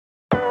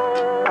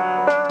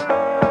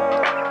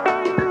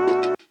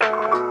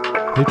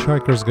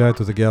Hitchhiker's Guide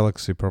to the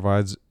Galaxy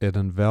provides an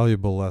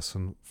invaluable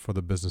lesson for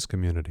the business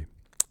community.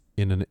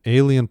 In an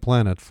alien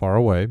planet far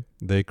away,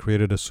 they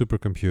created a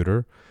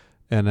supercomputer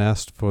and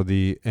asked for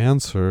the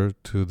answer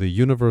to the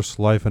universe,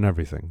 life, and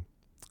everything.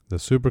 The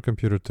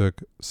supercomputer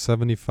took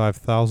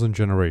 75,000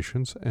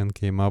 generations and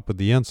came up with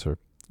the answer.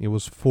 It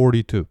was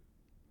 42.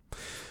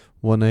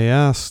 When they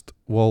asked,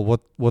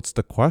 well, what's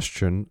the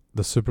question?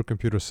 The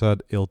supercomputer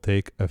said, it'll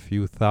take a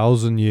few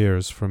thousand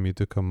years for me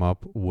to come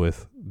up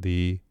with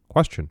the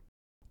question.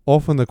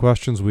 Often the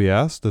questions we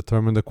ask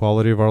determine the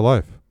quality of our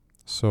life.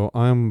 So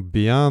I'm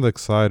beyond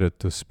excited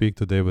to speak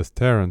today with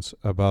Terence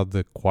about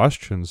the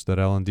questions that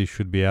L&D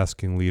should be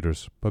asking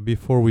leaders. But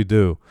before we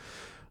do,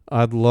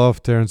 I'd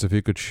love, Terence, if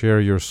you could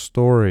share your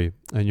story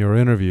and your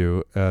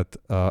interview at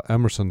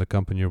Emerson, the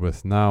company you're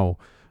with now,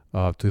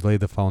 to lay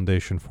the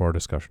foundation for our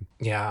discussion.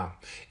 Yeah,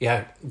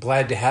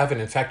 glad to have it.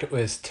 In fact, it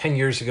was 10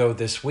 years ago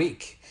this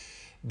week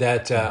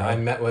that I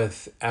met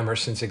with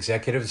Emerson's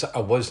executives. I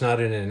was not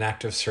in an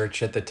active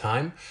search at the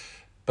time,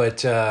 but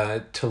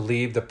to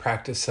leave the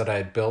practice that I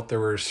had built,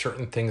 there were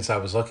certain things I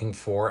was looking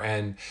for,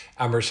 and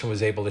Emerson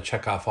was able to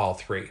check off all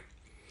three.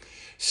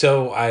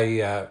 So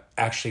I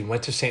actually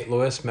went to St.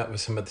 Louis, met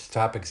with some of the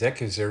top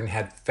executives there, and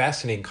had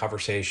fascinating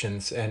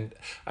conversations. And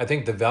I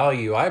think the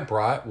value I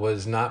brought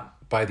was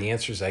not by the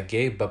answers I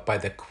gave, but by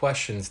the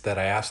questions that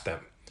I asked them.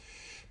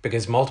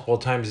 Because multiple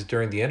times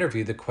during the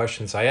interview, the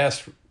questions I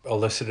asked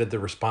elicited the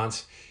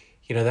response,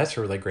 that's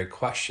a really great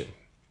question.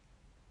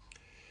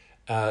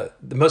 The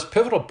most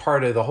pivotal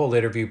part of the whole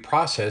interview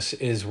process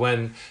is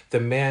when the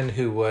man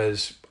who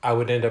I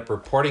would end up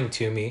reporting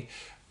to me,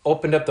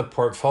 opened up the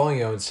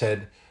portfolio and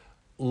said,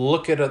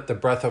 look at the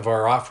breadth of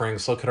our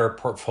offerings, look at our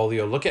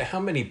portfolio, look at how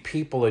many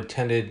people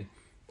attended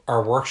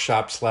our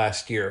workshops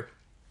last year.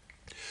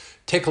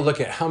 Take a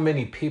look at how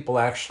many people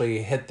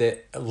actually hit the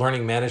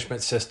learning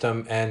management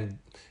system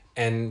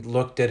and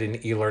looked at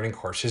an e-learning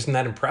course. Isn't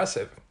that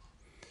impressive?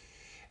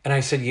 And I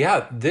said,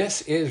 yeah,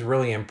 this is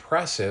really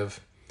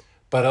impressive,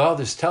 but all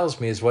this tells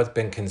me is what's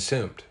been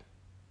consumed,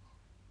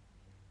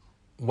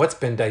 what's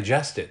been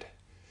digested.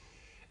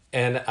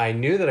 And I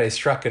knew that I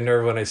struck a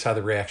nerve when I saw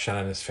the reaction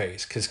on his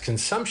face, because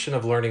consumption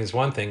of learning is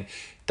one thing,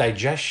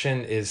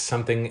 digestion is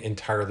something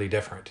entirely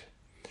different.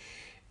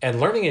 And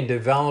learning and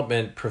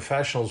development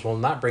professionals will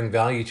not bring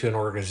value to an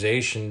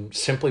organization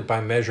simply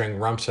by measuring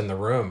rumps in the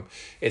room.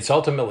 It's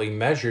ultimately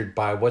measured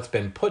by what's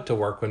been put to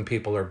work when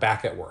people are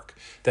back at work.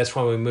 That's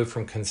when we move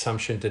from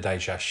consumption to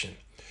digestion.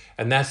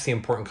 And that's the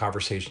important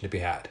conversation to be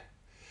had.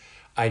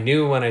 I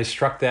knew when I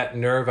struck that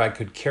nerve, I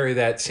could carry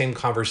that same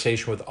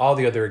conversation with all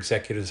the other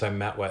executives I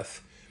met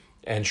with.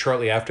 And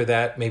shortly after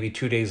that, maybe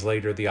 2 days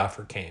later, the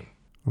offer came.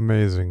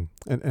 Amazing.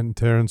 And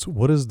Terence,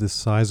 what is the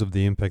size of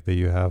the impact that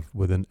you have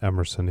within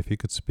Emerson? If you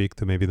could speak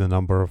to maybe the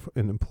number of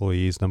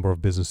employees, number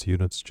of business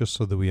units, just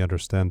so that we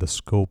understand the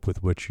scope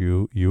with which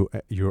you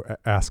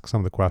ask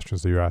some of the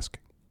questions that you're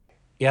asking.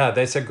 Yeah,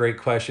 that's a great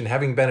question.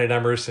 Having been at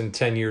Emerson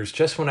 10 years,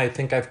 just when I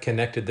think I've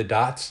connected the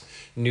dots,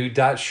 new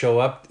dots show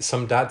up,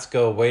 some dots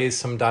go away,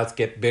 some dots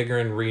get bigger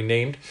and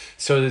renamed.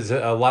 So there's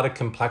a lot of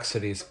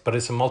complexities, but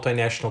it's a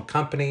multinational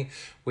company.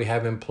 We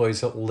have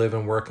employees that live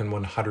and work in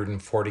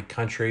 140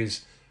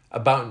 countries,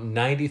 about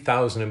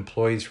 90,000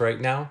 employees right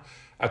now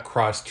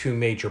across 2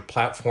 major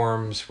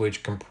platforms,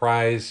 which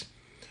comprise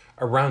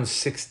around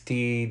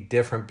 60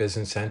 different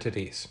business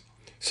entities.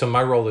 So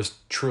my role is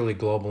truly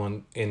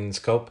global in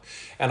scope,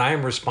 and I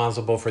am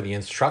responsible for the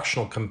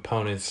instructional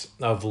components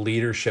of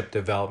leadership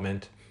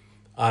development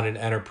on an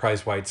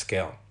enterprise-wide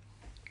scale.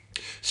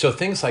 So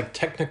things like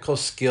technical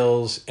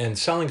skills and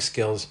selling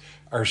skills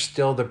are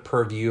still the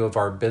purview of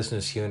our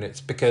business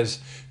units because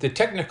the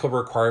technical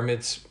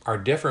requirements are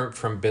different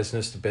from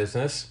business to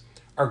business.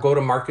 Our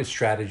go-to-market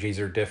strategies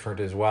are different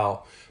as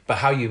well, but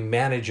how you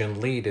manage and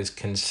lead is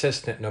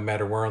consistent no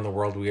matter where in the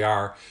world we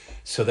are.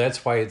 So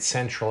that's why it's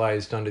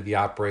centralized under the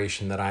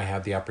operation that I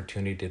have the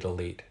opportunity to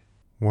lead.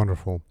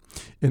 Wonderful.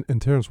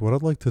 And Terence, what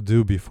I'd like to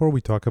do before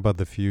we talk about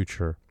the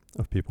future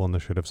of people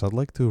initiatives, I'd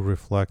like to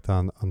reflect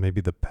on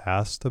maybe the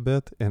past a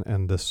bit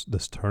and this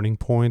turning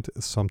point.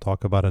 Some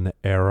talk about an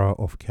era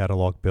of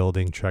catalog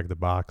building, check the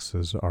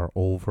boxes are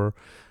over.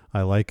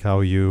 I like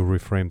how you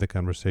reframed the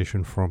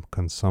conversation from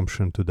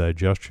consumption to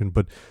digestion,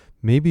 but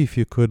maybe if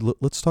you could,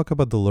 let's talk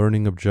about the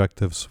learning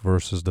objectives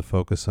versus the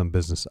focus on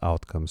business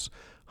outcomes.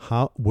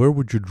 Where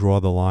would you draw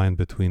the line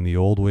between the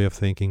old way of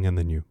thinking and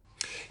the new?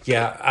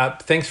 Yeah,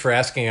 thanks for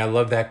asking. I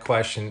love that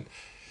question.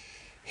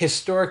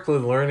 Historically,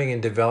 learning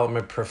and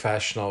development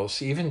professionals,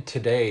 even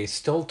today,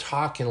 still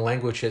talk in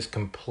language that's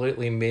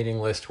completely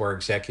meaningless to our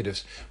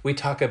executives. We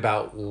talk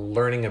about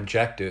learning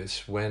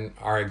objectives when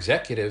our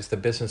executives, the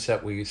business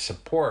that we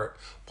support,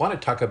 want to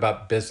talk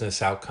about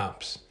business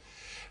outcomes.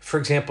 For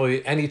example,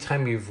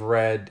 anytime you've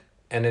read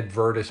an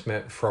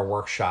advertisement for a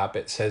workshop,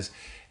 it says,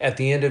 at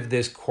the end of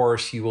this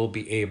course, you will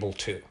be able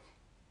to.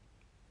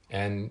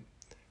 And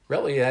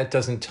really, that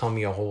doesn't tell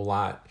me a whole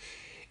lot.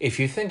 If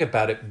you think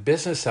about it,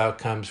 business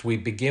outcomes, we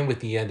begin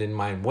with the end in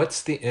mind.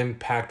 What's the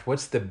impact?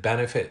 What's the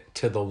benefit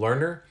to the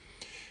learner,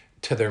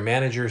 to their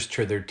managers,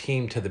 to their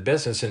team, to the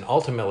business, and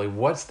ultimately,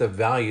 what's the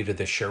value to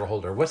the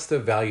shareholder? What's the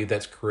value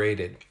that's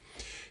created?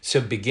 So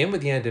begin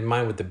with the end in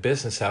mind with the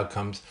business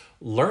outcomes.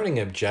 Learning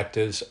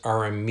objectives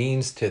are a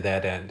means to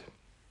that end.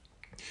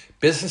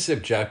 Business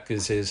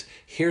objectives is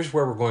here's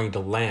where we're going to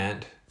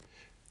land.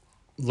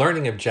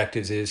 Learning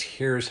objectives is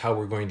here's how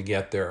we're going to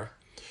get there.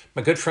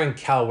 My good friend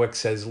Cal Wick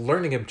says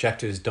learning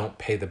objectives don't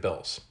pay the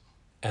bills,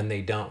 and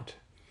they don't.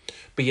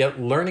 But yet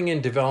learning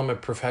and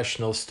development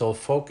professionals still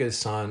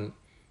focus on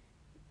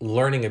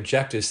learning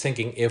objectives,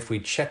 thinking if we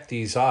check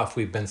these off,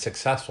 we've been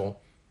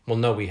successful. Well,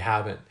 no, we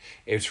haven't.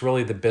 It's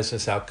really the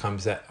business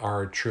outcomes that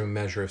are a true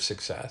measure of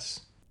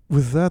success.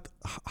 With that,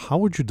 how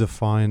would you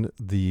define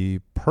the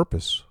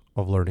purpose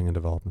of learning and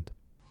development?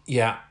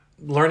 Yeah,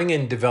 learning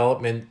and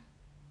development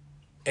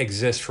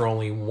exists for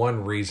only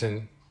one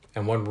reason,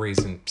 and one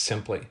reason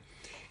simply,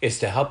 is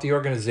to help the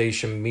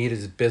organization meet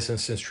its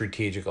business and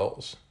strategic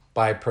goals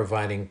by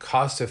providing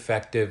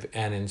cost-effective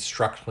and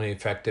instructionally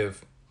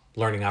effective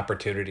learning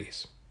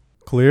opportunities.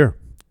 Clear,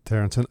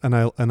 Terrence, and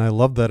I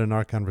love that in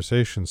our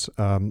conversations,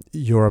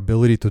 your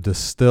ability to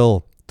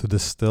distill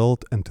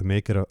and to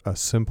make it a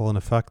simple and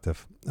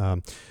effective.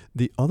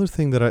 The other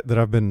thing that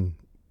I've been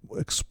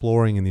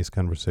exploring in these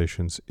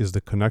conversations is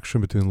the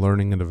connection between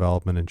learning and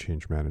development and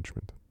change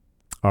management.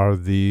 Are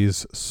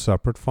these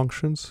separate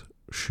functions?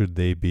 Should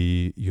they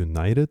be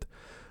united?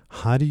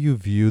 How do you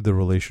view the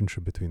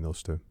relationship between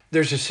those two?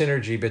 There's a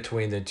synergy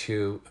between the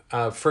two.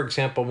 For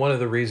example, one of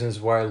the reasons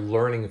why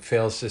learning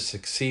fails to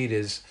succeed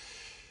is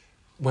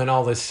when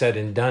all is said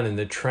and done in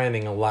the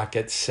training, a lot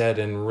gets said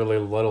and really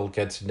little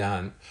gets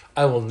done.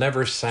 I will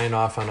never sign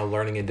off on a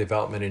learning and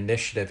development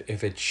initiative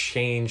if a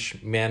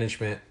change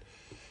management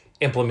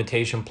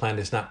implementation plan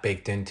is not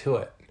baked into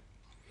it.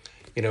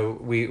 You know,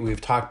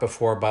 we've talked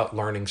before about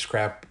learning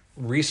scrap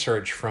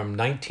research from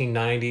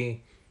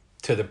 1990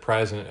 to the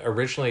present,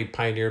 originally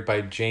pioneered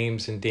by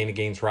James and Dana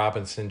Gaines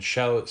Robinson,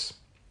 shows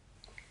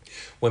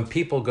when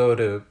people go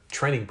to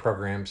training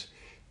programs,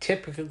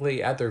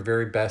 typically at their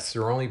very best,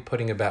 they're only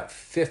putting about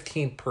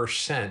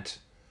 15%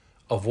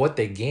 of what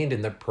they gained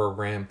in the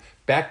program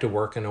back to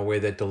work in a way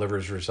that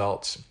delivers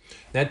results.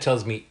 That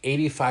tells me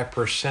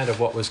 85% of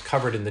what was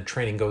covered in the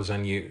training goes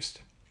unused.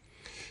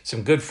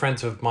 Some good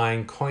friends of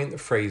mine coined the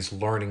phrase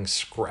learning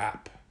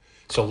scrap.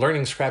 So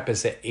learning scrap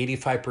is that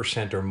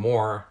 85% or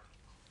more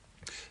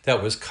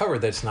that was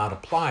covered that's not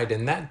applied,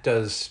 and that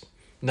does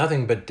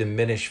nothing but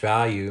diminish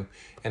value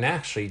and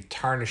actually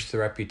tarnish the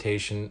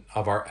reputation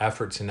of our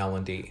efforts in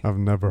L&D. I've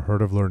never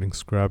heard of learning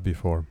scrap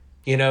before.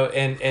 You know,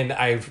 and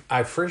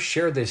I first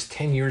shared this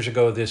 10 years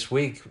ago this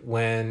week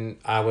when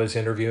I was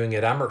interviewing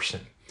at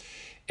Emerson.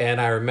 And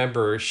I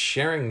remember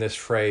sharing this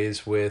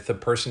phrase with a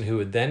person who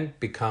would then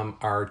become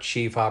our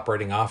chief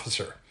operating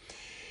officer.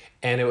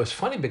 And it was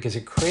funny because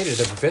it created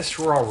a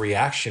visceral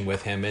reaction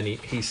with him. And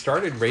he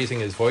started raising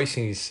his voice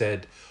and he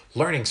said,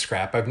 learning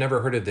scrap, I've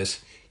never heard of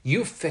this.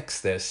 You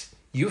fix this.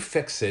 You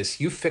fix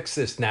this. You fix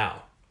this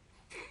now.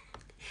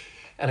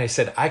 And I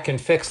said, I can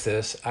fix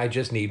this. I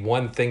just need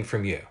one thing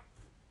from you.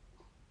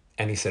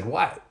 And he said,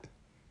 what?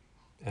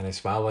 And I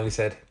smiled and he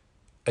said,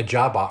 a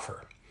job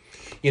offer.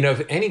 You know,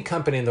 if any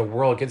company in the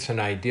world gets an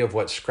idea of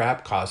what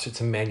scrap costs, it's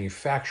a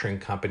manufacturing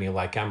company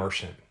like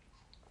Emerson.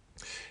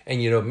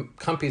 And, you know,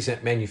 companies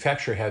that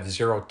manufacture have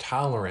zero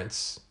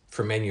tolerance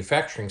for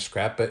manufacturing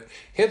scrap, but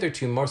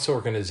hitherto most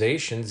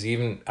organizations,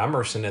 even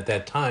Emerson at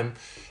that time,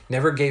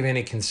 never gave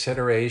any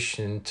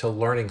consideration to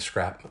learning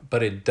scrap,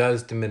 but it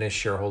does diminish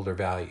shareholder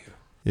value.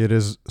 It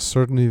is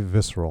certainly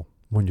visceral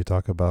when you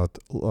talk about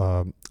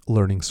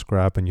learning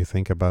scrap and you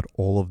think about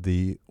all of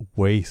the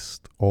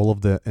waste, all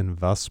of the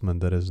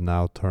investment that is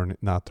now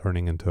not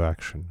turning into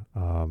action.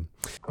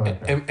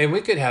 And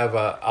we could have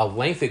a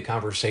lengthy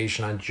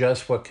conversation on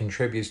just what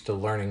contributes to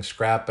learning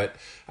scrap, but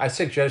I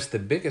suggest the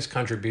biggest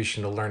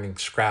contribution to learning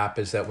scrap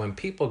is that when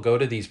people go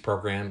to these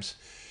programs,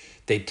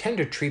 they tend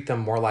to treat them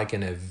more like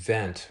an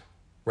event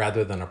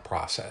rather than a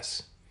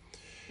process.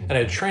 And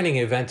a training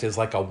event is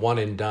like a one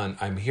and done.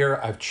 I'm here,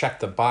 I've checked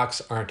the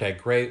box, aren't I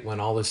great?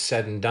 When all is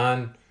said and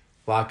done,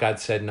 like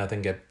God said,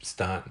 nothing gets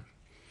done.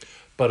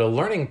 But a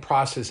learning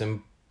process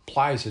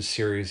implies a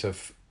series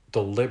of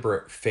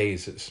deliberate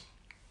phases.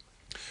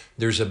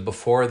 There's a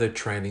before the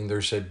training,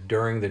 there's a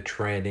during the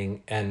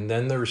training, and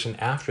then there's an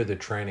after the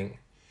training.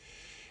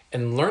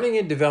 And learning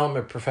and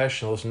development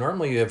professionals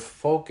normally have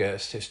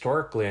focused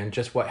historically on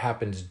just what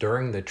happens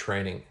during the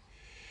training.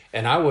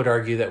 And I would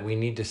argue that we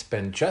need to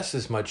spend just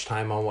as much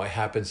time on what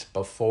happens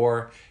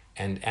before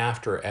and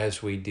after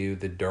as we do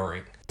the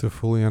during. To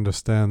fully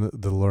understand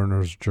the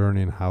learner's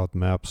journey and how it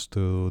maps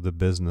to the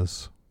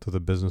business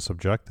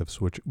objectives,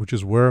 which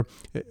is where,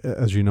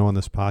 as you know, on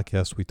this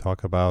podcast, we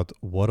talk about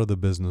what are the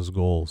business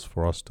goals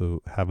for us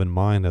to have in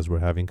mind as we're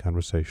having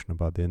conversation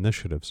about the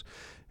initiatives.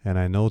 And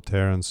I know,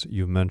 Terrence,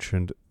 you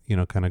mentioned,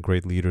 kind of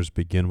great leaders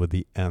begin with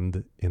the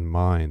end in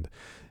mind.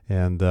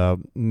 And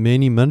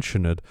many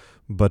mention it,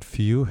 but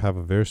few have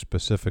a very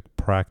specific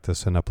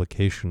practice and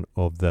application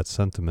of that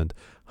sentiment.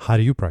 How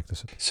do you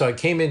practice it? So I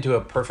came into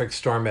a perfect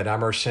storm at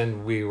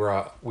Emerson. We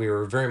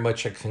were very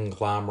much a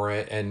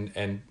conglomerate,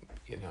 and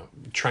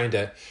trying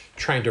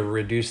to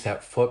reduce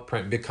that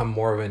footprint, become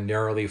more of a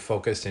narrowly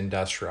focused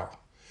industrial,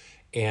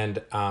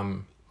 and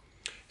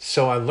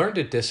so I learned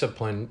a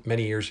discipline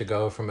many years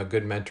ago from a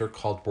good mentor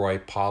called Roy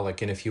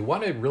Pollock. And if you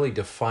want to really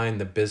define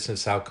the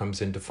business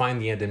outcomes and define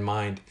the end in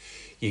mind,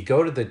 you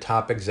go to the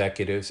top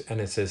executives, and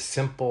it's as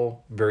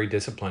simple, very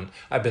disciplined.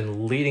 I've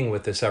been leading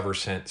with this ever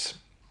since.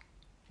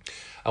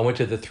 I went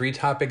to the 3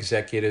 top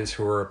executives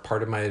who were a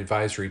part of my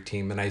advisory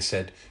team, and I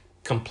said,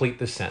 complete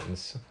the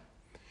sentence.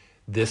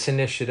 This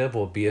initiative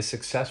will be a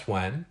success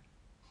when.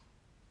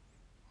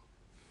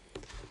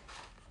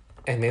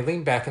 And they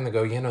lean back and they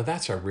go,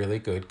 that's a really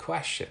good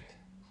question.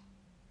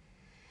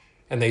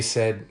 And they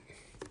said,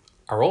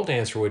 our old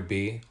answer would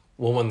be,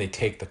 well, when they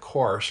take the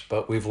course,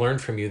 but we've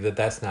learned from you that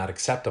that's not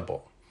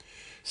acceptable.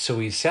 So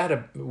we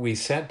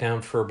sat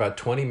down for about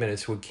 20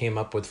 minutes. We came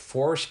up with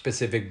 4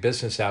 specific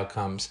business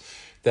outcomes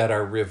that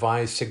our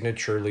revised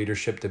signature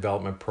leadership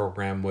development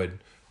program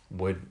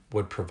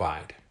would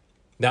provide.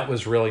 That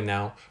was really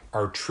now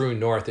our true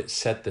north. It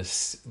set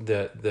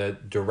the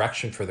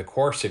direction for the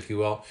course, if you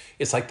will.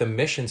 It's like the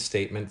mission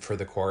statement for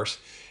the course.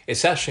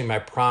 It's actually my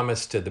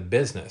promise to the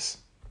business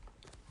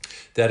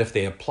that if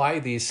they apply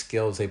these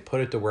skills, they put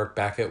it to work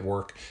back at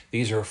work,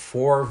 these are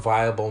 4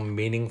 viable,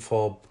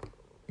 meaningful,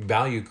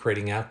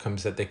 value-creating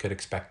outcomes that they could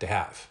expect to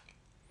have.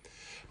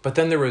 But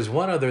then there was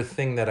one other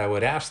thing that I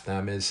would ask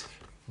them is,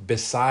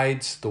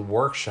 besides the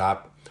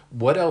workshop,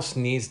 what else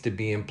needs to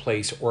be in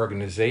place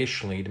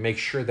organizationally to make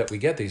sure that we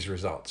get these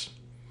results?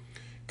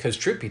 Because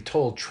truth be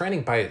told,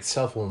 training by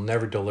itself will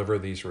never deliver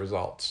these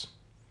results.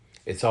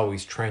 It's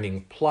always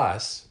training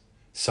plus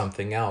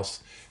something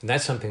else. And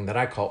that's something that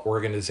I call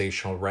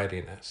organizational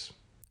readiness.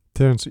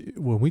 Terence,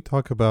 when we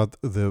talk about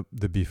the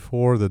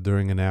before, the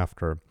during, and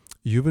after,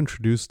 you've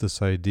introduced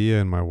this idea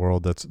in my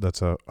world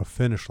that's a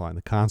finish line,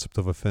 the concept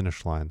of a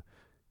finish line.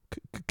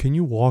 Can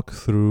you walk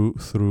through,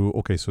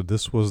 okay, so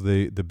this was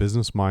the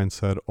business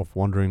mindset of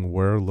wondering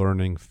where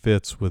learning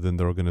fits within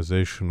the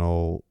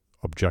organizational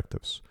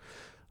objectives.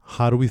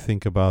 How do we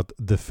think about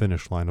the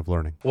finish line of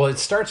learning? Well, it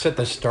starts at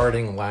the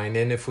starting line.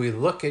 And if we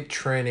look at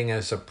training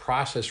as a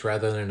process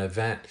rather than an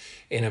event,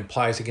 it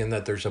implies, again,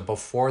 that there's a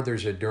before,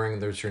 there's a during,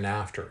 there's an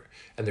after.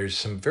 And there's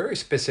some very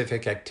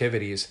specific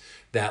activities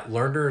that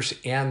learners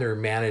and their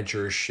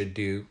managers should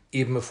do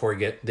even before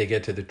they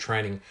get to the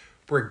training,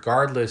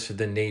 regardless of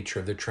the nature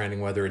of the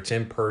training, whether it's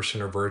in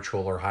person or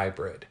virtual or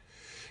hybrid.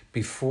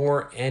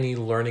 Before any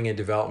learning and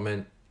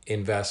development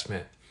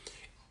investment,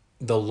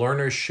 the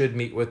learners should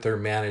meet with their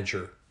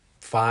manager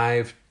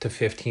 5 to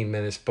 15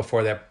 minutes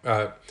before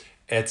that,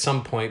 at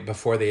some point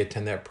before they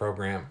attend that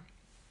program.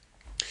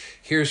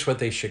 Here's what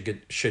they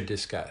should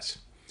discuss.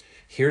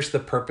 Here's the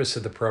purpose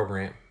of the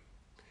program.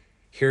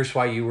 Here's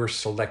why you were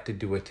selected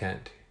to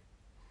attend.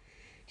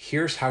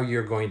 Here's how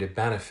you're going to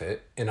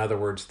benefit, in other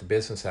words, the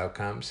business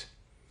outcomes.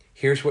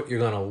 Here's what you're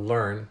going to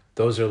learn.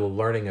 Those are the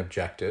learning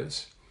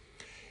objectives.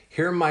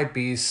 Here might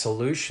be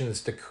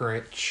solutions to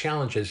current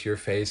challenges you're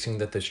facing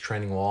that this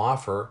training will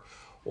offer,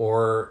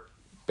 or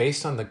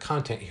based on the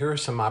content, here are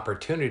some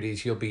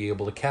opportunities you'll be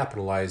able to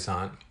capitalize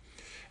on.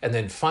 And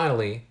then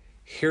finally,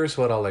 here's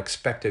what I'll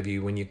expect of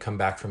you when you come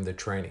back from the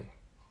training.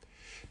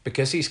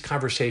 Because these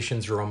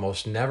conversations are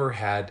almost never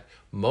had,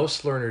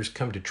 most learners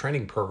come to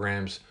training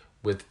programs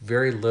with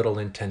very little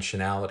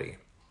intentionality.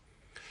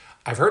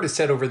 I've heard it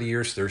said over the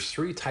years, there's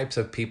 3 types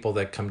of people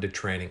that come to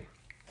training.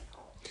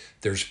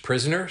 There's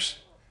prisoners,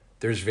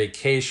 there's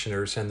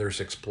vacationers, and there's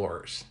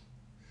explorers.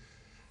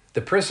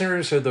 The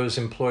prisoners are those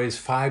employees,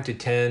 5 to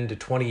 10 to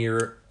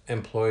 20-year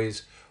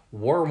employees,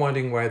 were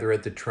wondering why they're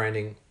at the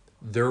training.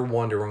 They're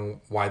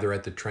wondering why they're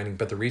at the training,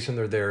 but the reason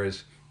they're there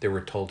is they were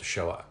told to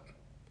show up.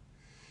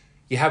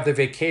 You have the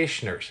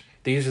vacationers.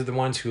 These are the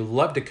ones who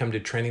love to come to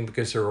training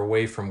because they're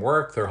away from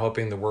work. They're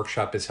hoping the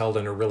workshop is held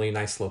in a really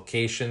nice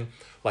location,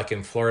 like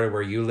in Florida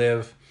where you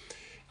live,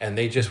 and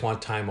they just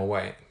want time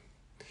away.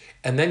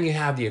 And then you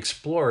have the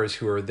explorers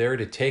who are there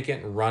to take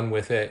it and run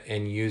with it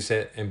and use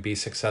it and be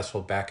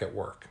successful back at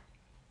work.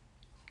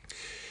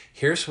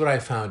 Here's what I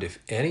found. If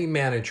any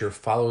manager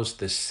follows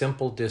the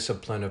simple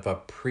discipline of a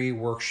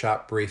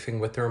pre-workshop briefing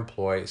with their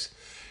employees,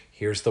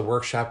 here's the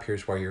workshop,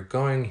 here's where you're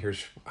going,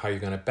 here's how you're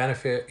going to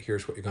benefit,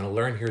 here's what you're going to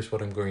learn, here's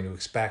what I'm going to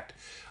expect.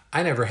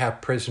 I never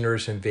have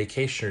prisoners and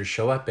vacationers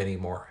show up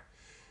anymore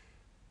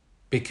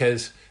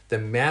because the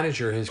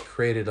manager has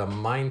created a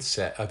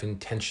mindset of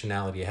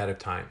intentionality ahead of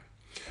time.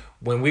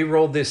 When we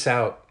rolled this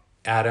out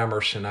at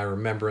Emerson, I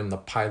remember in the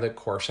pilot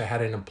course, I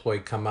had an employee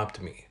come up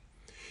to me.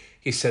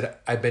 He said,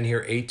 I've been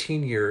here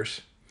 18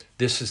 years.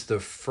 This is the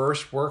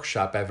first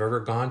workshop I've ever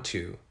gone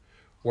to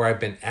where I've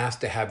been asked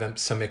to have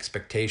some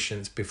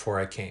expectations before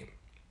I came.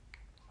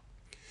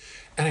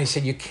 And I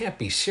said, you can't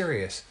be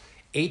serious.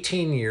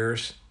 18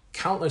 years,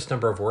 countless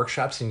number of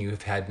workshops, and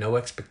you've had no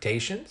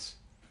expectations?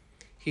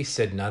 He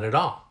said, none at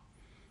all.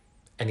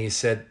 And he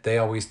said, they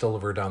always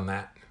delivered on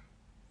that.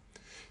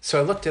 So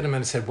I looked at him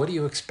and I said, what are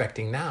you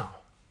expecting now?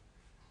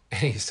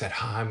 And he said,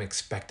 I'm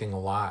expecting a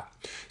lot.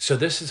 So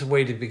this is a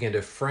way to begin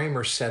to frame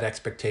or set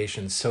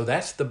expectations. So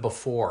that's the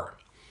before.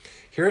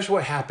 Here's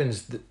what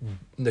happens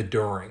the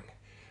during.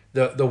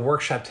 The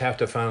workshops have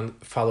to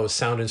follow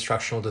sound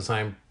instructional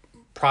design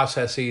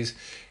processes.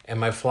 And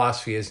my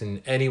philosophy is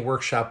in any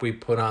workshop we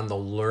put on, the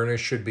learner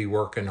should be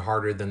working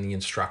harder than the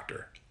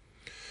instructor.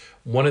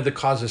 One of the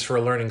causes for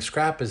a learning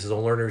scrap is the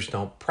learners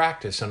don't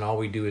practice and all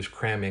we do is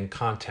cram in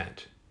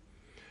content.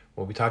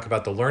 When we talk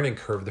about the learning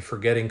curve, the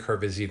forgetting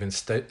curve is even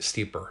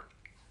steeper.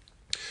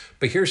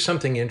 But here's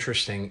something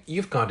interesting.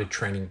 You've gone to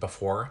training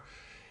before.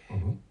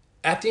 Mm-hmm.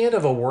 At the end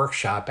of a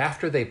workshop,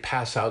 after they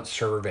pass out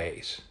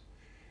surveys,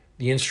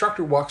 the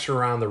instructor walks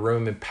around the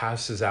room and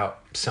passes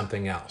out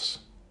something else,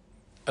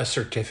 a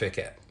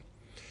certificate.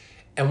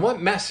 And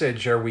what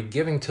message are we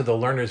giving to the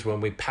learners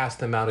when we pass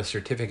them out a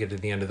certificate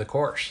at the end of the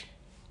course?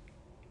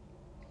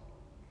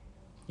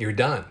 You're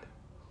done.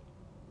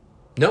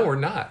 No, we're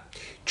not.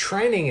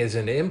 Training is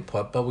an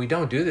input, but we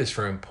don't do this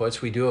for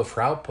inputs. We do it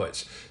for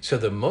outputs. So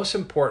the most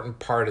important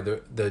part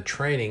of the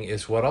training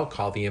is what I'll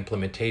call the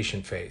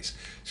implementation phase.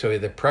 So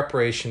the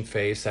preparation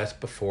phase, that's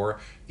before.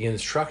 The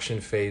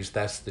instruction phase,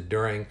 that's the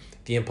during.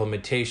 The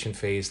implementation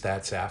phase,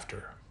 that's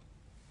after.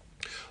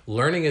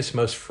 Learning is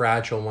most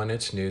fragile when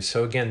it's new.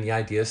 So again, the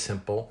idea is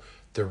simple.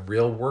 The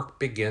real work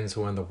begins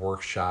when the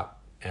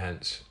workshop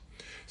ends.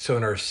 So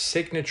in our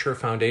signature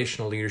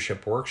foundational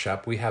leadership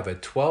workshop, we have a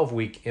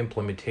 12-week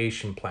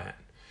implementation plan.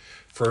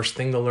 First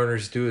thing the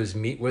learners do is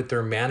meet with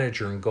their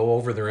manager and go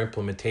over their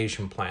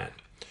implementation plan.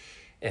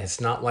 And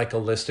it's not like a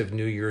list of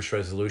New Year's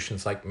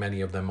resolutions like many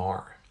of them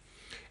are.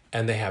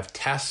 And they have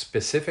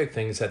task-specific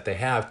things that they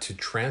have to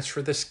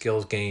transfer the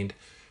skills gained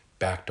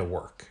back to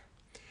work.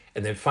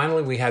 And then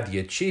finally, we have the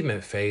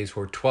achievement phase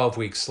where 12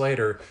 weeks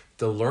later,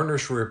 the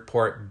learners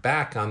report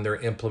back on their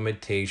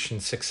implementation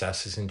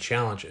successes and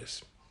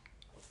challenges.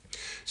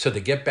 So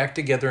they get back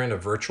together in a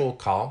virtual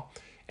call,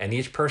 and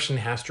each person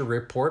has to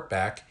report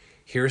back,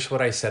 here's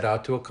what I set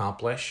out to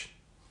accomplish,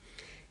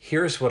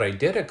 here's what I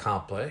did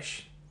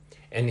accomplish,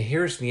 and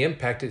here's the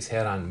impact it's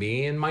had on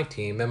me and my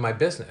team and my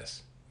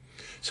business.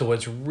 So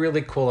what's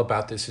really cool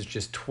about this is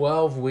just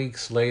 12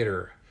 weeks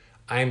later,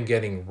 I'm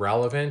getting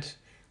relevant,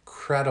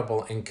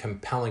 credible, and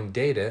compelling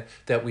data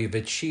that we've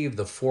achieved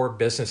the 4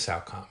 business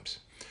outcomes.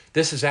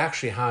 This is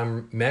actually how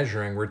I'm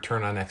measuring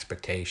return on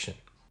expectation.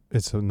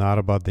 It's not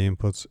about the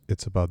inputs,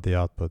 it's about the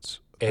outputs.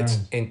 It's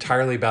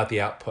entirely about the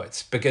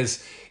outputs,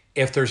 because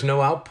if there's no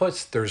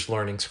outputs, there's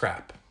learning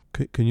scrap.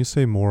 Can you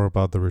say more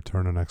about the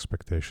return on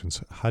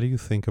expectations? How do you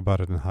think about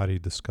it and how do you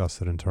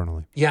discuss it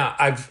internally? Yeah,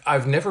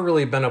 I've never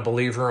really been a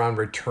believer on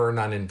return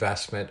on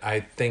investment.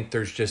 I think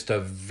there's just a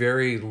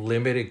very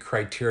limited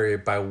criteria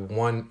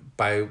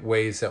by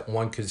ways that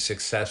one could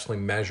successfully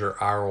measure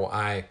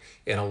ROI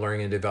in a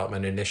learning and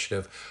development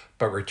initiative.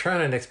 But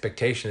return on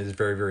expectation is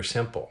very, very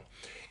simple.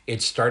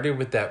 It started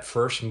with that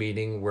first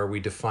meeting where we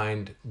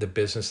defined the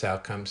business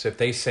outcomes. If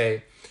they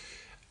say,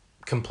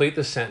 complete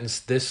the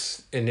sentence,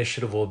 this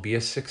initiative will be a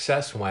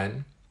success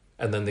when,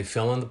 and then they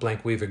fill in the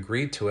blank, we've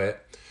agreed to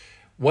it.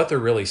 What they're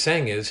really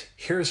saying is,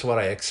 here's what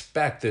I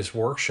expect this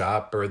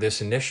workshop or this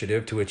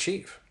initiative to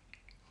achieve.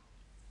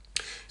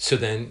 So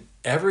then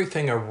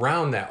everything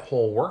around that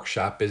whole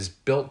workshop is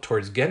built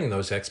towards getting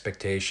those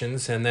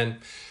expectations. And then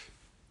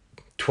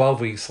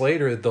 12 weeks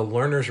later, the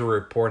learners are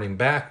reporting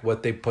back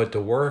what they put to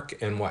work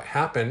and what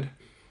happened.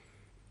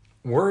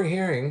 We're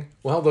hearing,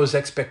 well, those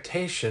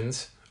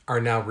expectations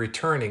are now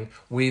returning.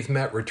 We've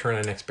met return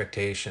on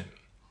expectation.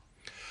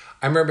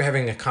 I remember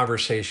having a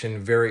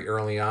conversation very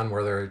early on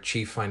where their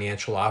chief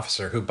financial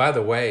officer, who, by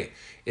the way,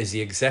 is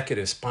the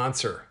executive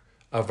sponsor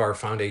of our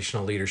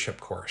foundational leadership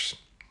course.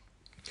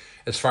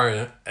 As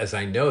far as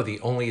I know,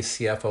 the only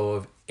CFO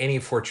of any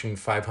Fortune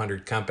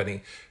 500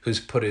 company who's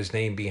put his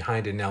name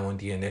behind an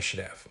L&D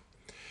initiative.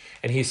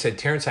 And he said,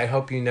 Terrence, I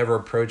hope you never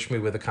approach me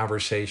with a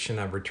conversation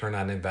on return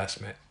on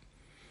investment.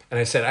 And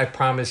I said, I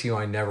promise you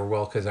I never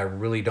will, because I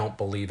really don't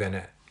believe in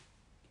it.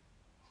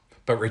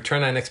 But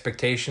return on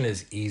expectation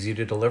is easy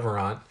to deliver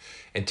on.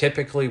 And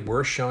typically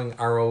we're showing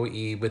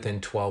ROE within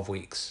 12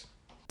 weeks.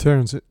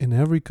 Terrence, in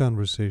every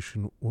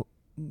conversation,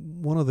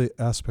 one of the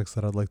aspects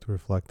that I'd like to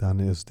reflect on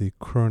is the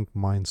current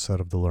mindset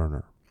of the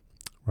learner,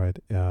 right?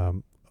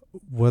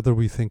 Whether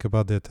we think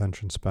about the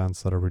attention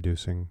spans that are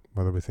reducing,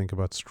 whether we think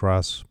about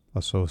stress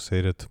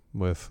associated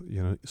with,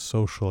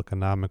 social,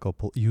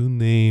 economical, you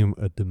name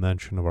a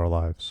dimension of our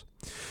lives.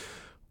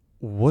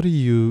 What are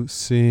you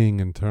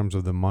seeing in terms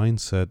of the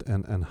mindset,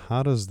 and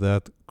how does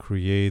that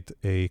create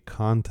a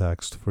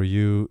context for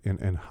you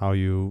in how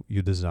you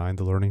design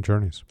the learning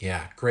journeys?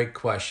 Yeah, great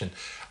question.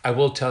 I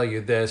will tell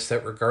you this,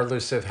 that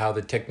regardless of how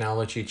the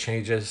technology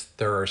changes,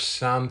 there are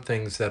some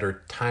things that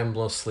are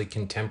timelessly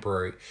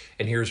contemporary.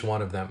 And here's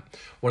one of them.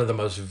 One of the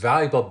most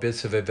valuable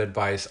bits of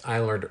advice I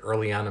learned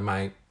early on in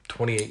my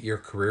 28-year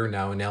career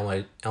now in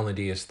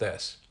L&D is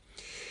this.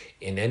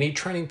 In any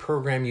training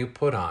program you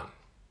put on,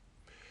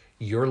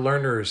 Your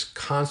learner is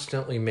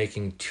constantly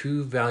making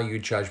two value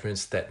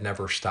judgments that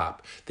never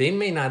stop. They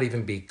may not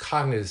even be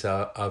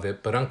cognizant of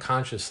it, but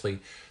unconsciously,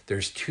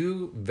 there's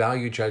two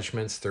value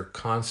judgments they're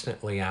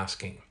constantly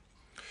asking.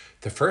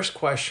 The first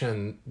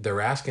question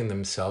they're asking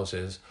themselves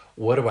is,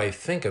 what do I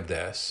think of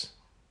this?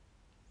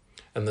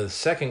 And the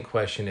second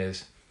question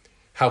is,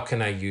 how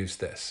can I use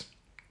this?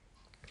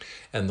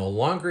 And the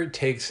longer it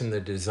takes in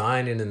the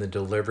design and in the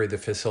delivery, the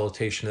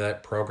facilitation of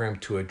that program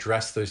to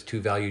address those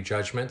two value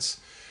judgments,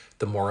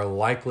 the more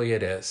likely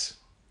it is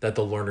that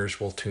the learners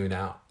will tune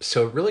out.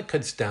 So it really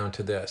cuts down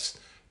to this,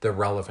 the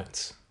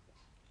relevance.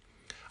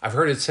 I've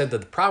heard it said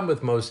that the problem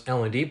with most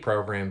L&D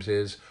programs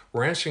is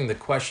we're answering the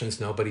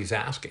questions nobody's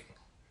asking.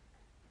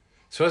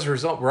 So as a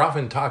result, we're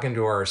often talking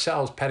to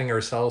ourselves, patting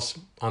ourselves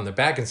on the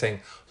back and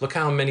saying, look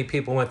how many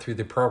people went through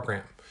the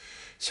program.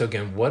 So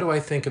again, what do I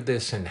think of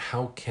this and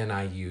how can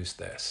I use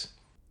this?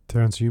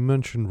 Terence, you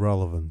mentioned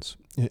relevance.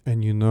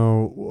 And you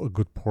know, a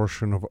good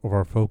portion of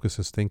our focus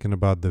is thinking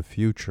about the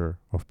future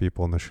of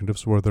people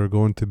initiatives, where they're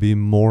going to be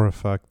more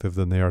effective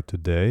than they are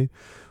today,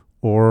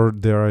 or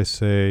dare I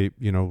say,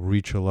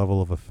 reach a level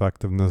of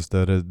effectiveness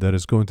that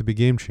is going to be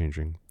game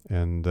changing.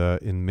 And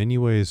in many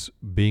ways,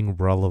 being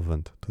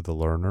relevant to the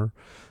learner,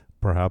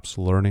 perhaps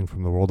learning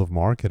from the world of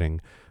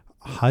marketing.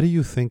 How do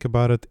you think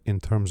about it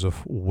in terms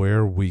of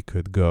where we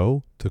could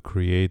go to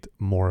create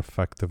more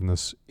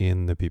effectiveness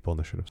in the people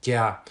initiatives?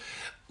 Yeah.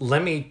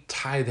 Let me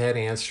tie that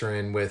answer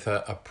in with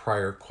a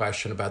prior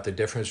question about the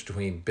difference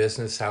between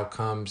business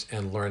outcomes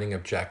and learning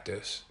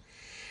objectives.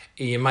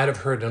 You might have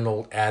heard an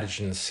old adage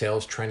in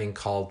sales training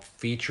called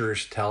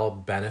features tell,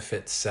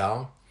 benefits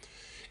sell.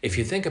 If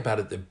you think about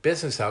it, the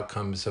business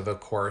outcomes of a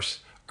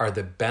course are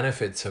the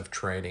benefits of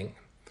training.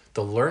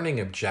 The learning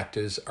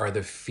objectives are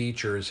the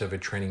features of a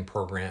training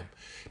program.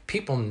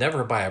 People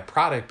never buy a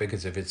product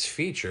because of its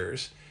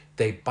features.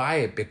 They buy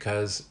it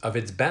because of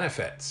its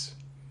benefits.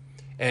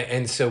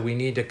 And so we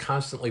need to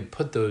constantly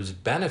put those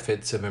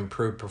benefits of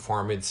improved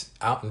performance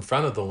out in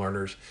front of the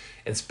learners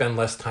and spend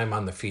less time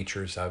on the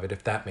features of it,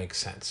 if that makes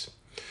sense.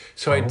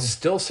 So I'd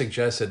still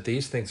suggest that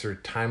these things are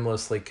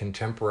timelessly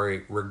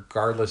contemporary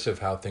regardless of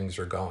how things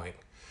are going.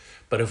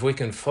 But if we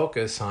can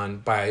focus on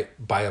by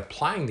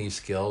applying these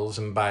skills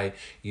and by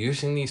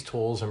using these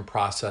tools and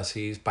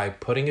processes, by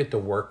putting it to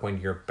work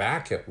when you're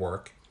back at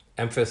work,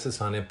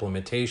 emphasis on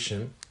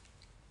implementation,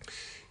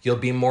 you'll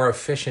be more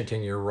efficient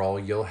in your role.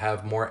 You'll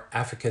have more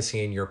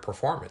efficacy in your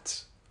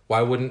performance.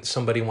 Why wouldn't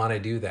somebody want to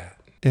do that?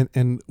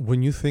 And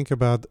when you think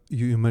about,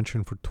 you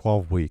mentioned for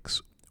 12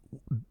 weeks,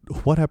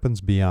 what happens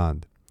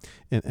beyond?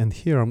 And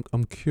here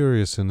I'm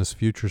curious, in this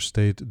future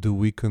state, do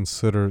we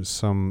consider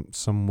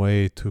some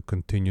way to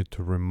continue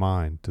to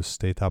remind, to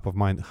stay top of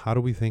mind? How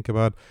do we think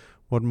about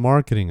what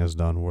marketing has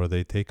done, where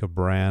they take a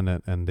brand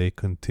and they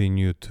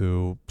continue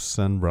to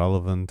send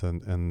relevant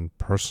and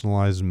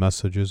personalized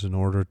messages in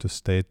order to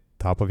stay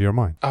top of your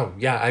mind? Oh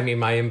yeah, I mean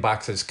my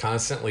inbox is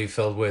constantly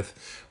filled with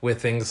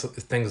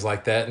things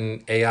like that,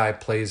 and AI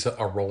plays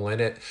a role in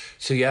it.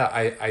 So yeah,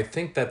 I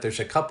think that there's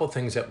a couple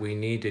things that we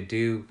need to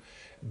do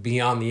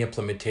beyond the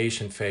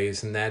implementation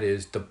phase, and that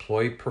is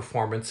deploy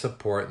performance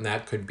support, and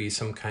that could be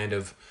some kind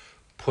of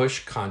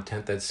push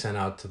content that's sent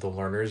out to the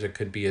learners. It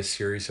could be a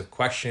series of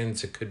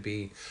questions. It could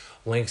be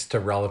links to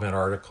relevant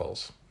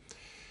articles.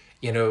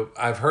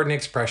 I've heard an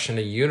expression,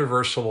 a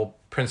universal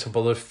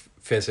principle of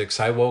physics.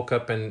 I woke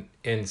up in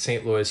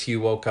St. Louis, you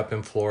woke up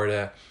in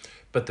Florida,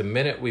 but the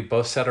minute we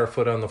both set our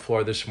foot on the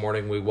floor this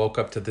morning, we woke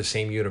up to the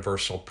same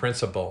universal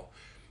principle,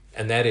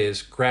 and that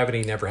is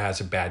gravity never has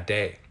a bad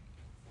day.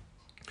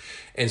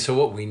 And so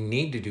what we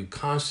need to do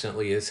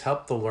constantly is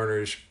help the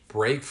learners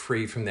break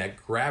free from that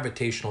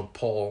gravitational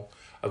pull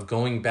of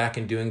going back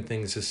and doing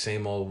things the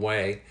same old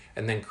way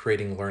and then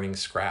creating learning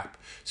scrap.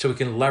 So we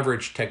can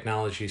leverage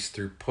technologies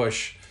through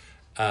push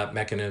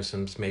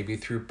mechanisms, maybe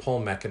through pull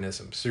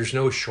mechanisms. There's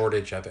no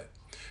shortage of it.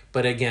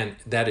 But again,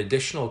 that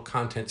additional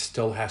content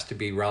still has to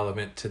be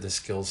relevant to the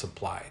skills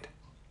applied.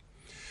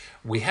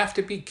 We have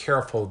to be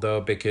careful,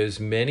 though, because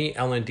many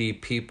L&D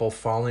people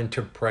fall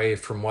into prey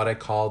from what I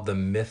call the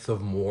myth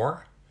of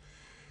more.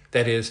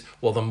 That is,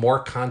 well, the more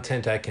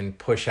content I can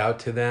push out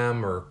to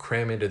them or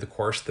cram into the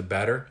course, the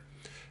better.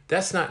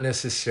 That's not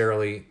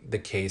necessarily the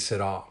case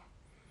at all.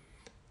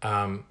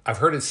 I've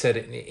heard it said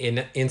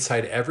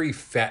inside every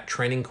fat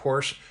training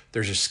course,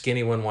 there's a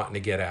skinny one wanting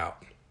to get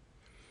out.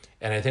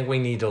 And I think we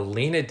need to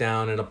lean it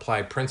down and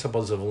apply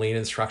principles of lean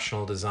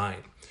instructional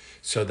design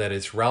so that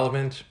it's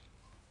relevant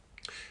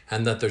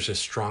and that there's a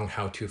strong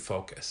how-to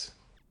focus.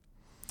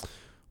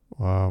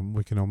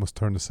 We can almost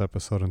turn this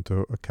episode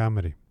into a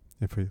comedy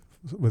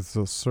with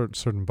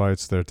certain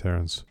bites there,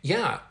 Terence.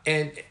 Yeah,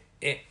 and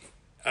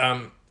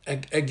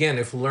again,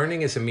 if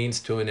learning is a means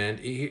to an end,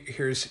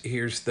 here's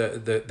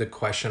the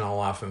question I'll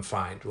often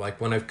find.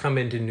 Like when I've come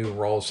into new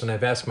roles and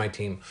I've asked my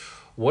team,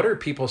 what are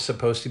people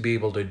supposed to be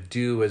able to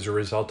do as a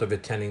result of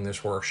attending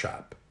this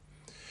workshop?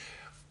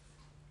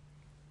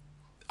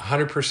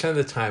 100% of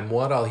the time,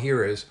 what I'll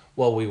hear is,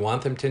 well, we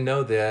want them to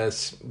know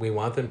this, we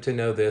want them to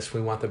know this,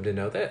 we want them to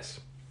know this.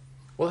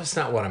 Well, that's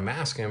not what I'm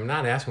asking. I'm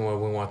not asking what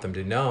we want them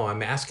to know.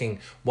 I'm asking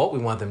what we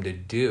want them to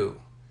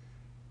do.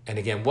 And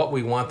again, what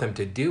we want them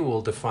to do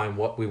will define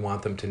what we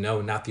want them to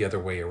know, not the other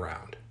way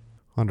around.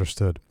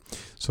 Understood.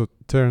 So,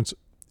 Terrence,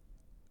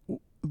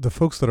 the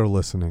folks that are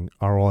listening,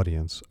 our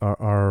audience,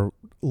 are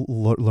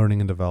learning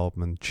and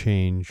development,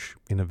 change,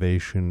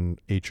 innovation,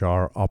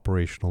 HR,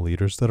 operational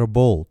leaders that are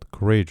bold,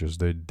 courageous.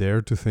 They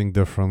dare to think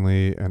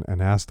differently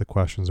and ask the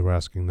questions we're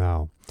asking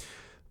now.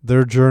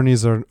 Their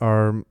journeys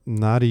are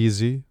not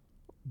easy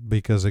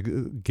because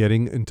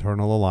getting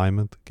internal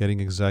alignment, getting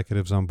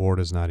executives on board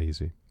is not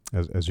easy,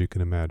 as you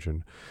can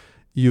imagine.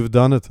 You've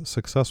done it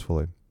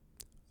successfully.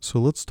 So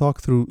let's talk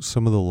through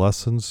some of the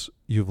lessons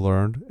you've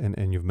learned,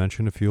 and you've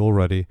mentioned a few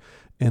already,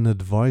 and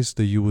advice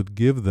that you would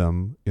give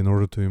them in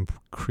order to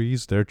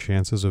increase their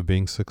chances of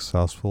being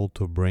successful,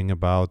 to bring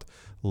about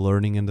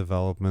learning and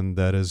development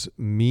that is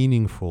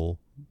meaningful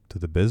to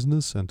the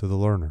business and to the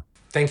learner.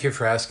 Thank you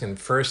for asking.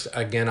 First,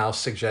 again, I'll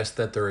suggest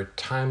that there are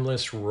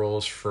timeless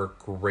rules for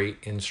great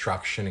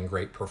instruction and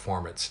great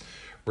performance,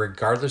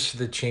 regardless of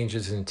the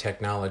changes in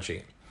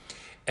technology.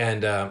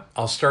 And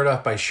I'll start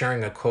off by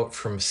sharing a quote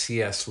from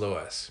C.S.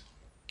 Lewis,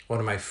 one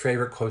of my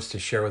favorite quotes to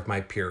share with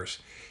my peers.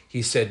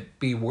 He said,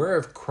 "Beware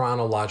of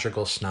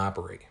chronological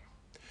snobbery.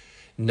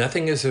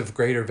 Nothing is of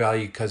greater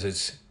value because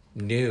it's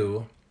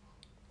new,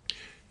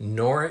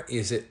 nor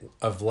is it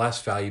of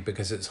less value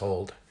because it's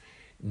old.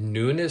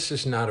 Newness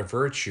is not a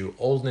virtue.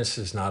 Oldness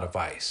is not a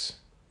vice."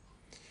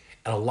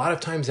 And a lot of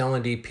times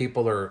L&D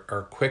people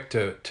are quick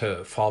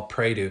to fall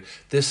prey to,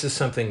 this is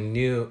something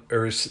new,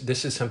 or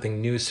this is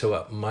something new, so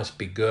it must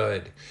be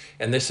good.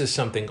 And this is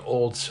something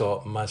old, so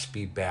it must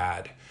be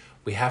bad.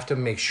 We have to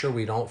make sure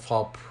we don't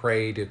fall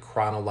prey to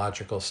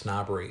chronological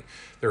snobbery.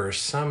 There are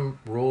some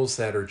rules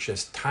that are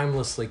just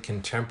timelessly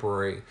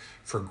contemporary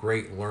for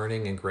great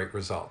learning and great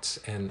results.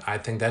 And I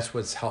think that's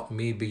what's helped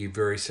me be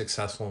very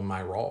successful in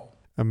my role.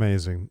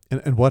 Amazing.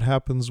 And what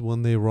happens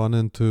when they run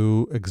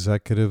into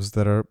executives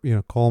that are,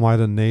 call them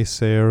either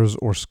naysayers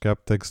or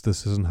skeptics?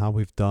 This isn't how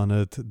we've done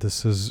it.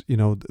 This is,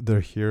 they're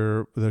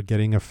here, they're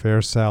getting a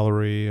fair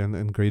salary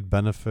and great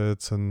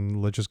benefits,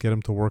 and let's just get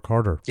them to work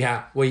harder.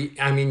 Yeah, well,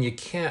 I mean, you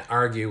can't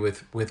argue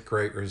with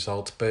great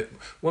results. But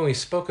when we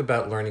spoke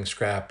about Learning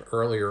Scrap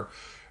earlier,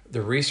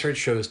 the research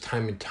shows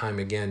time and time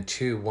again,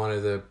 too, one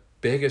of the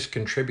biggest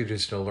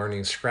contributors to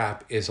Learning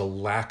Scrap is a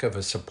lack of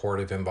a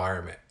supportive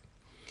environment.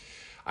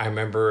 I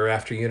remember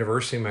after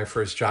university, my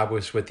first job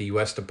was with the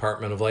U.S.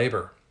 Department of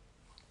Labor.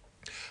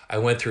 I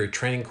went through a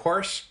training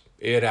course.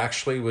 It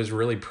actually was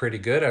really pretty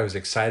good. I was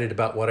excited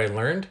about what I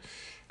learned.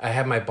 I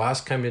had my boss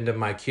come into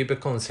my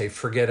cubicle and say,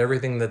 "Forget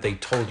everything that they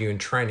told you in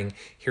training.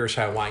 Here's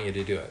how I want you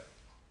to do it."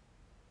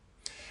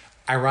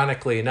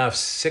 Ironically enough,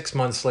 6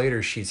 months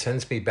later, she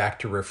sends me back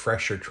to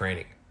refresher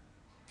training.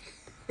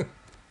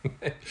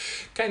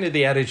 Kind of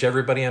the adage,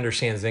 everybody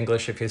understands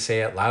English if you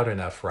say it loud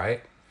enough,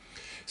 right?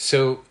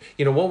 So,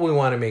 what we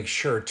want to make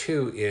sure,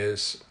 too,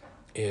 is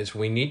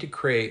we need to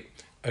create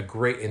a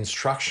great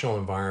instructional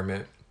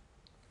environment.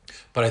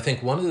 But I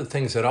think one of the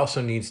things that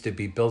also needs to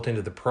be built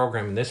into the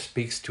program, and this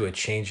speaks to a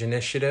change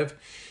initiative,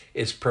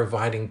 is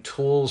providing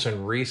tools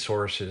and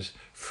resources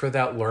for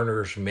that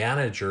learner's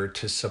manager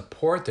to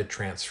support the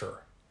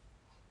transfer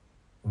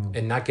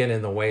and not get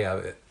in the way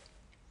of it.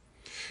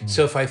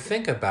 So if I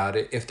think about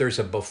it, if there's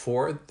a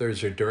before,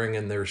 there's a during,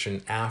 and there's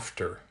an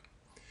after.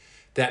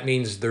 That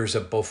means there's a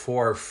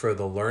before for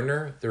the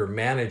learner, their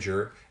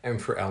manager,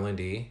 and for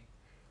L&D.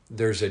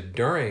 There's a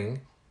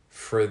during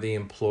for the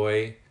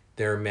employee,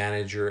 their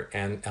manager,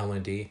 and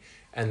L&D.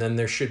 And then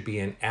there should be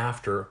an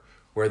after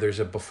where there's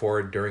a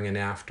before, during, and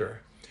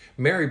after.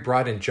 Mary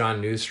Broad and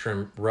John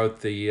Newstrom wrote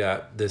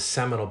the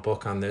seminal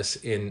book on this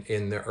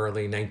in the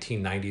early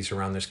 1990s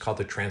around this, called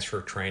The Transfer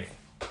of Training.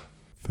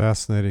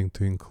 Fascinating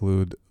to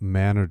include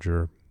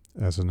manager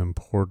as an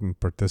important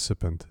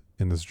participant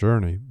in this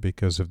journey,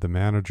 because if the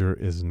manager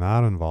is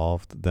not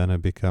involved, then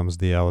it becomes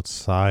the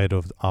outside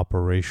of the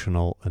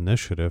operational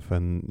initiative,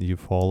 and you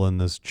fall in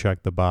this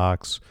check the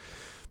box.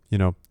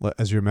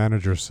 As your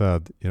manager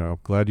said,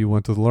 glad you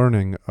went to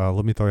learning.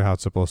 Let me tell you how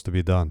it's supposed to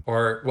be done.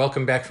 Or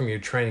welcome back from your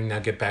training. Now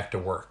get back to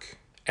work.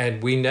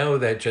 And we know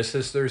that just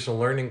as there's a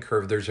learning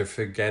curve, there's a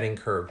forgetting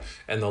curve.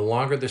 And the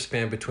longer the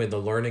span between the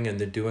learning and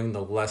the doing,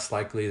 the less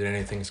likely that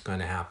anything's going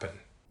to happen.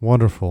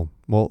 Wonderful.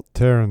 Well,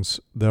 Terrence,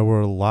 there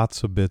were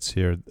lots of bits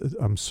here.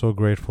 I'm so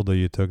grateful that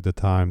you took the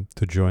time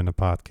to join the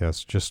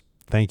podcast. Just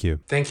thank you.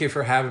 Thank you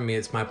for having me.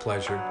 It's my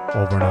pleasure.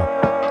 Over and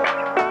out.